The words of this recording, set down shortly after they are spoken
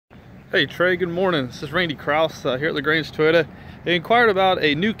Hey Trey, good morning. This is Randy Kraus here at Lagrange Toyota. I inquired about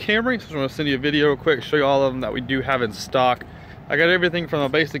a new Camry, so I'm going to send you a video real quick, show you all of them that we do have in stock. I got everything from a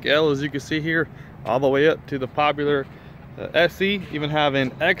basic L, as you can see here, all the way up to the popular SE. Even have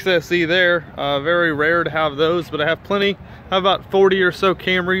an XSE there. Very rare to have those, but I have plenty. I have about 40 or so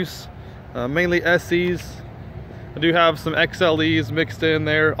Camrys, mainly SEs. I do have some XLEs mixed in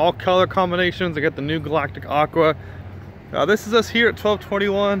there, all color combinations. I got the new Galactic Aqua. This is us here at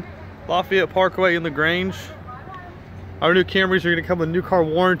 1221 Lafayette Parkway in Lagrange. Our new Camrys are going to come with new car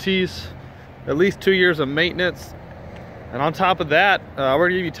warranties, at least 2 years of maintenance, and on top of that, we're going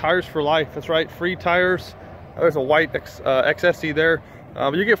to give you tires for life. That's right, free tires. There's a white XSE there,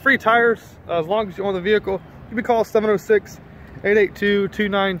 but you get free tires as long as you own the vehicle. You can call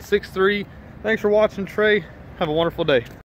 706-882-2963. Thanks for watching, Trey. Have a wonderful day.